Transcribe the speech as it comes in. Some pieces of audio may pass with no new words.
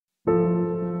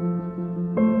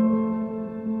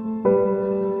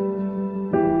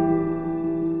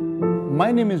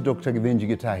My name is Dr. Givenji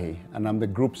Gitahi, and I'm the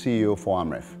Group CEO for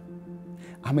Amref.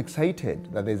 I'm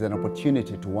excited that there's an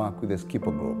opportunity to work with the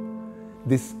Schiphol Group.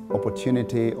 This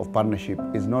opportunity of partnership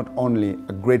is not only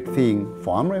a great thing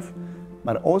for Amref,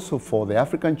 but also for the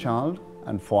African child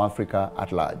and for Africa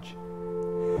at large.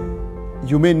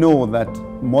 You may know that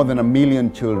more than 1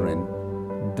 million children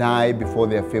die before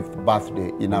their 5th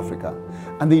birthday in Africa.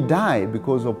 And they die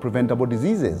because of preventable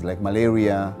diseases like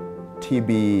malaria,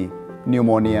 TB,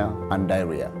 pneumonia, and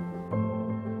diarrhea.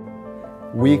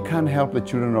 We can help the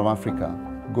children of Africa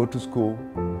go to school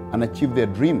and achieve their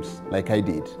dreams like I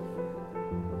did.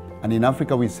 And in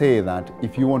Africa we say that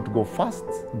if you want to go fast,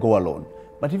 go alone.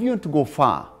 But if you want to go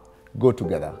far, go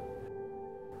together.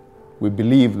 We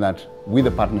believe that with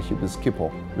the partnership with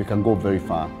Schiphol, we can go very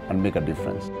far and make a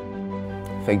difference.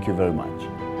 Thank you very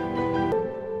much.